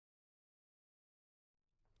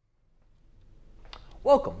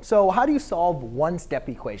Welcome. So how do you solve one-step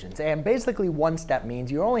equations? And basically one step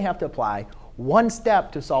means you only have to apply one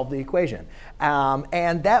step to solve the equation.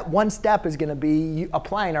 And that one step is going to be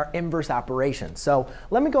applying our inverse operation. So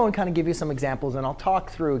let me go and kind of give you some examples, and I'll talk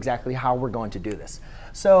through exactly how we're going to do this.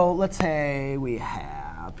 So let's say we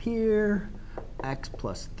have here x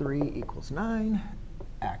plus 3 equals 9,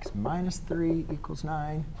 x minus 3 equals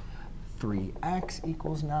 9, 3x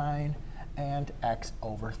equals 9, and x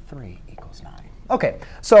over 3 equals 9. OK,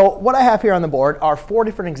 so what I have here on the board are 4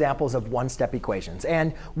 different examples of one-step equations.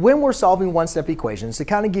 And when we're solving one-step equations, to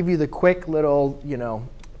kind of give you the quick little,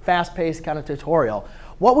 fast-paced kind of tutorial,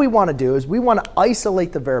 what we want to do is we want to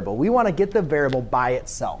isolate the variable. We want to get the variable by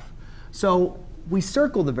itself. So we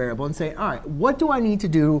circle the variable and say, all right, what do I need to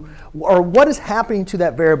do, or what is happening to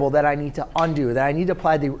that variable that I need to undo, that I need to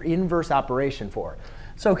apply the inverse operation for?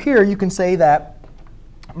 So here you can say that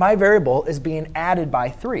my variable is being added by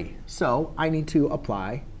 3. So I need to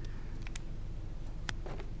apply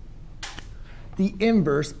the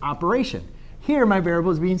inverse operation. Here my variable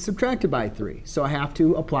is being subtracted by 3. So I have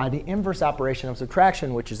to apply the inverse operation of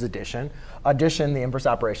subtraction, which is addition. Addition, the inverse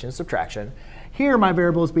operation is subtraction. Here my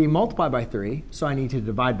variable is being multiplied by 3. So I need to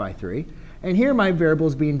divide by 3. And here my variable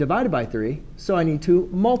is being divided by 3. So I need to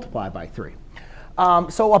multiply by 3.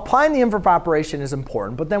 So applying the inverse operation is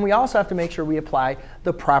important, but then we also have to make sure we apply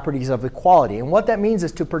the properties of equality. And what that means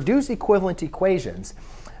is to produce equivalent equations,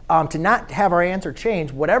 to not have our answer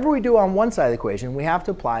change, whatever we do on one side of the equation, we have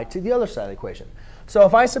to apply to the other side of the equation. So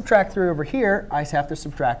if I subtract 3 over here, I have to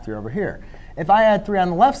subtract 3 over here. If I add 3 on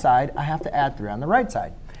the left side, I have to add 3 on the right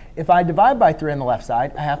side. If I divide by 3 on the left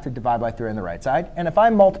side, I have to divide by 3 on the right side. And if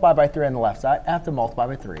I multiply by 3 on the left side, I have to multiply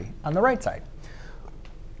by 3 on the right side.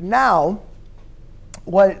 Now,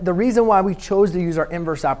 the reason why we chose to use our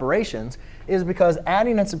inverse operations is because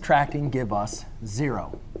adding and subtracting give us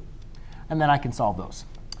 0. And then I can solve those.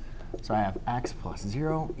 So I have x plus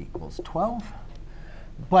 0 equals 12.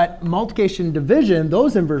 But multiplication and division,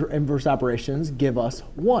 those inverse operations give us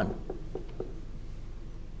 1.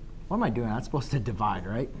 What am I doing? I'm supposed to divide,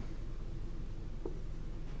 right?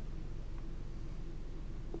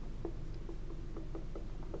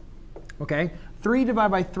 OK, 3 divided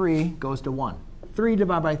by 3 goes to 1. 3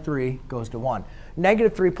 divided by 3 goes to 1.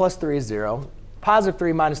 Negative 3 plus 3 is 0. Positive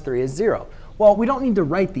 3 minus 3 is 0. Well, we don't need to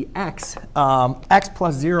write the x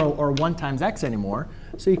plus 0 or 1 times x anymore.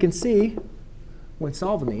 So you can see when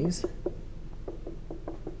solving these,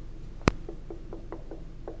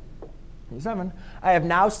 7, I have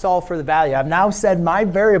now solved for the value. I've now said my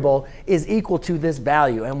variable is equal to this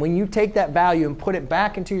value. And when you take that value and put it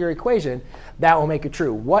back into your equation, that will make it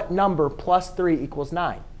true. What number plus 3 equals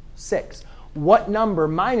 9? 6. What number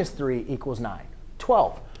minus 3 equals 9?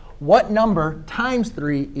 12. What number times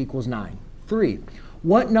 3 equals 9? 3.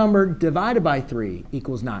 What number divided by 3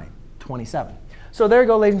 equals 9? 27. So there you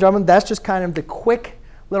go, ladies and gentlemen. That's just kind of the quick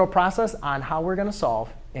little process on how we're going to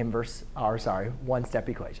solve one-step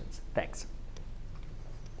equations. Thanks.